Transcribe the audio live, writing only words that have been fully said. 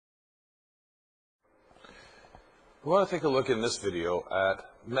We want to take a look in this video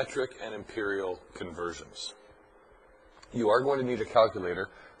at metric and imperial conversions. You are going to need a calculator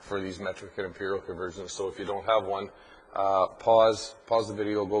for these metric and imperial conversions, so if you don't have one, pause the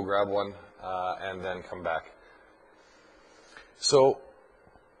video, go grab one, and then come back. So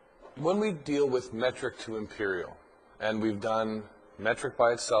when we deal with metric to imperial, and we've done metric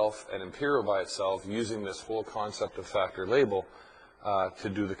by itself and imperial by itself using this whole concept of factor label to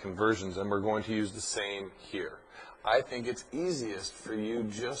do the conversions, and we're going to use the same here. I think it's easiest for you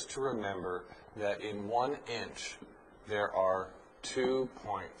just to remember that in 1 inch there are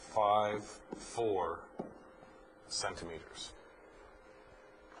 2.54 centimeters.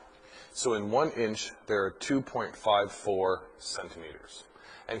 So in 1 inch there are 2.54 centimeters.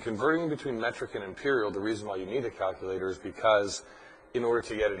 And converting between metric and imperial, the reason why you need a calculator is because in order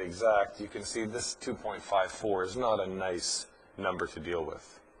to get it exact, you can see this 2.54 is not a nice number to deal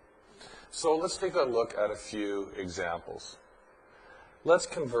with. So let's take a look at a few examples. Let's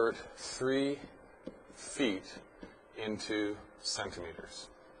convert 3 feet into centimeters.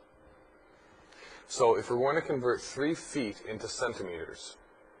 So if we're going to convert 3 feet into centimeters,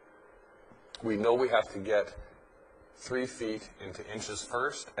 we know we have to get 3 feet into inches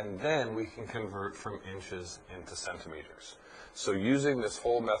first, and then we can convert from inches into centimeters. So using this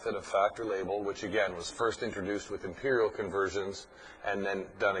whole method of factor label, which again was first introduced with imperial conversions and then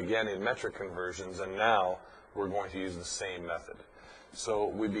done again in metric conversions, and now we're going to use the same method. So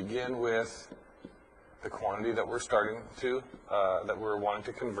we begin with the quantity that we're wanting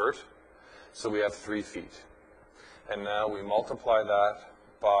to convert. So we have 3 feet. And now we multiply that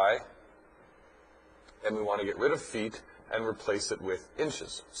by, and we want to get rid of feet and replace it with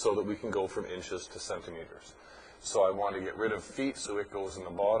inches so that we can go from inches to centimeters. So I want to get rid of feet, so it goes in the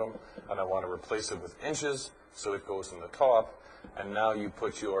bottom, and I want to replace it with inches, so it goes in the top. And now you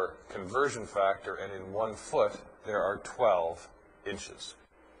put your conversion factor, and in 1 foot, there are 12 inches.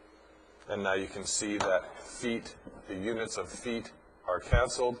 And now you can see that feet, the units of feet are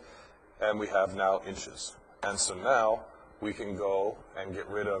canceled, and we have now inches. And so now we can go and get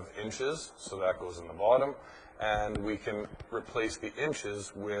rid of inches, so that goes in the bottom, and we can replace the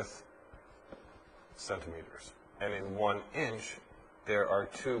inches with centimeters. And in 1 inch, there are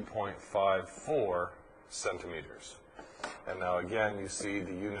 2.54 centimeters. And now again, you see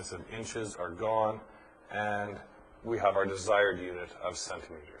the units of inches are gone, and we have our desired unit of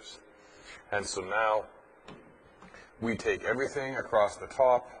centimeters. And so now we take everything across the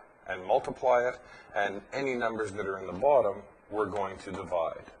top and multiply it, and any numbers that are in the bottom, we're going to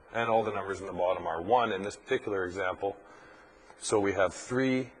divide. And all the numbers in the bottom are 1 in this particular example. So we have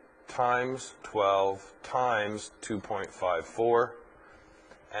 3 times 12 times 2.54,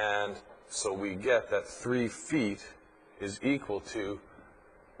 and so we get that 3 feet is equal to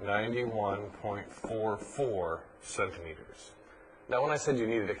 91.44 centimeters. Now when I said you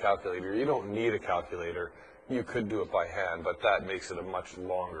needed a calculator, you don't need a calculator. You could do it by hand, but that makes it a much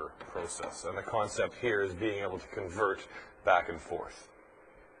longer process. And the concept here is being able to convert back and forth.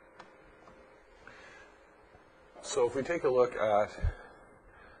 So if we take a look at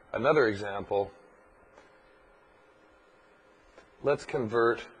another example, let's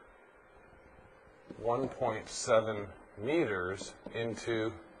convert 1.7 meters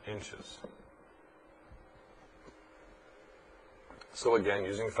into inches. So again,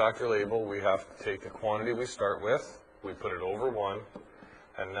 using factor label, we have to take the quantity we start with, we put it over 1,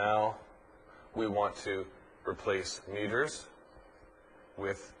 and now we want to replace meters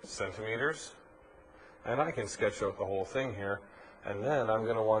with centimeters. And I can sketch out the whole thing here. And then I'm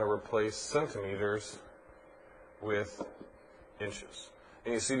going to want to replace centimeters with inches.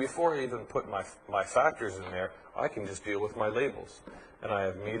 And you see, before I even put my factors in there, I can just deal with my labels. And I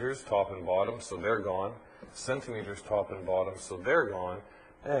have meters, top and bottom, so they're gone. Centimeters, top and bottom, so they're gone.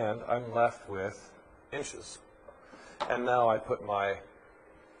 And I'm left with inches. And now I put my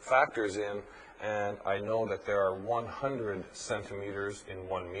factors in, and I know that there are 100 centimeters in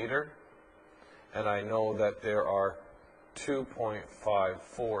 1 meter. And I know that there are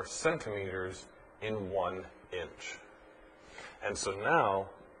 2.54 centimeters in 1 inch. And so now,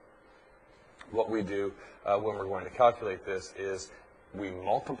 what we do when we're going to calculate this is we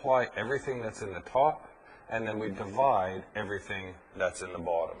multiply everything that's in the top, and then we divide everything that's in the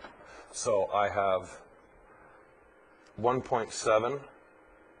bottom. So I have 1.7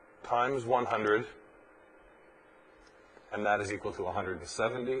 times 100, and that is equal to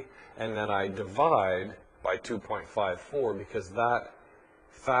 170, and then I divide by 2.54 because that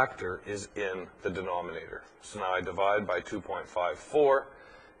factor is in the denominator. So now I divide by 2.54,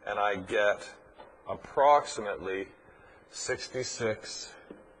 and I get approximately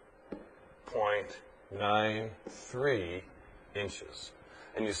 66.8 60.93 inches.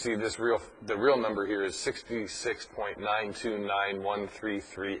 And you see the real number here is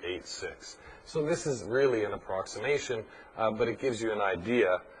 66.929133386. So this is really an approximation, but it gives you an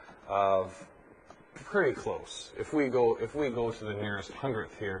idea of pretty close. If we go to the nearest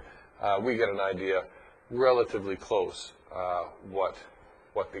hundredth here, we get an idea relatively close what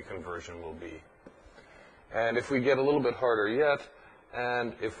the conversion will be. And if we get a little bit harder yet,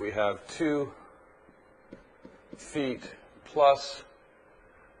 and if we have 2 feet plus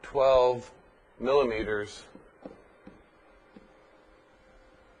 12 millimeters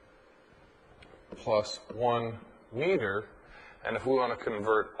plus 1 meter, and if we want to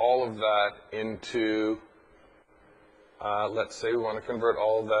convert all of that into, let's say we want to convert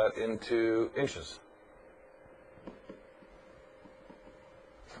all of that into inches.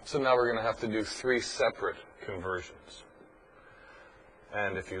 So now we're going to have to do 3 separate conversions.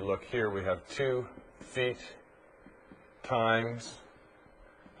 And if you look here, we have 2 feet times,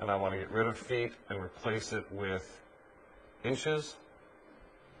 and I want to get rid of feet and replace it with inches.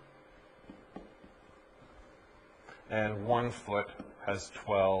 And 1 foot has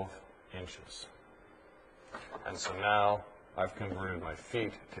 12 inches. And so now I've converted my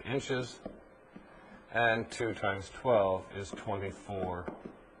feet to inches, and 2 times 12 is 24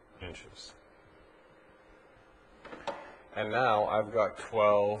 inches. And now I've got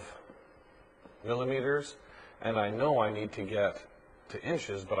 12 millimeters, and I know I need to get to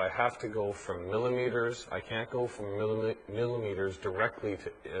inches, but I have to go from millimeters. I can't go from millimeters directly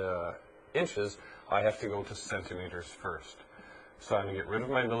to inches. I have to go to centimeters first. So I'm going to get rid of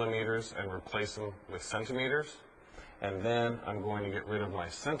my millimeters and replace them with centimeters, and then I'm going to get rid of my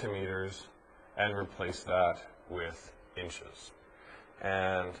centimeters and replace that with inches.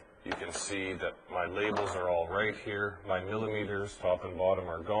 And you can see that my labels are all right here. My millimeters, top and bottom,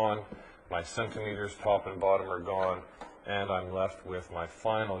 are gone. My centimeters, top and bottom, are gone. And I'm left with my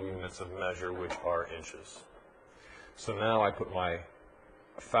final units of measure, which are inches. So now I put my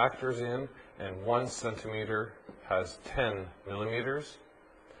factors in, and 1 centimeter has 10 millimeters,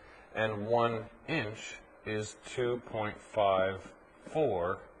 and 1 inch is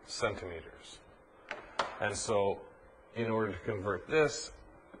 2.54 centimeters. And so in order to convert this,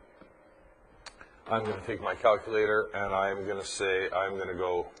 I'm going to take my calculator, and I'm going to say I'm going to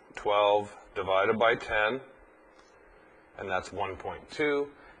go 12 divided by 10, and that's 1.2,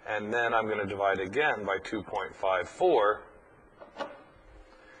 and then I'm going to divide again by 2.54,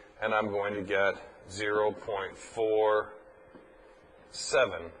 and I'm going to get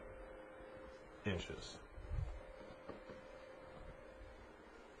 0.47 inches.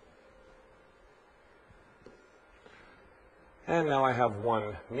 And now I have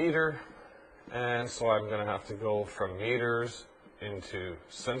 1 meter, and so I'm going to have to go from meters into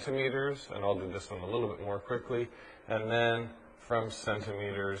centimeters, and I'll do this one a little bit more quickly, and then from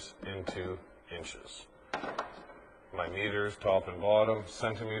centimeters into inches. My meters, top and bottom,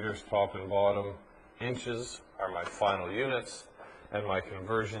 centimeters, top and bottom, inches are my final units, and my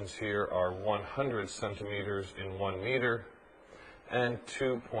conversions here are 100 centimeters in 1 meter and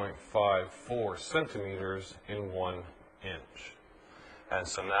 2.54 centimeters in 1 inch. And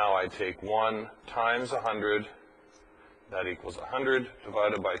so now I take 1 times 100, that equals 100,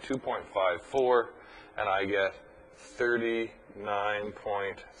 divided by 2.54, and I get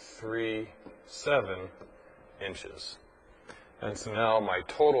 39.37 inches. And so now my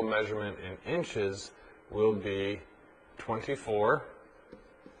total measurement in inches will be 24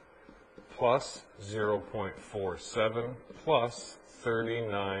 plus 0.47 plus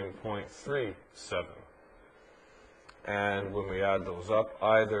 39.37. And when we add those up,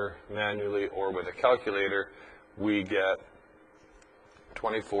 either manually or with a calculator, we get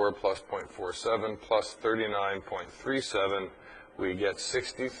 24 plus 0.47 plus 39.37, we get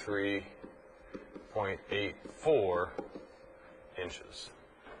 63.84 inches.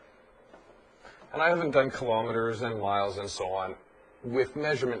 And I haven't done kilometers and miles and so on. With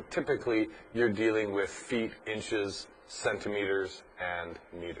measurement, typically, you're dealing with feet, inches, centimeters, and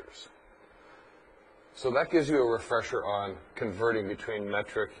meters. So that gives you a refresher on converting between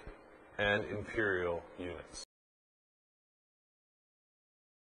metric and imperial units.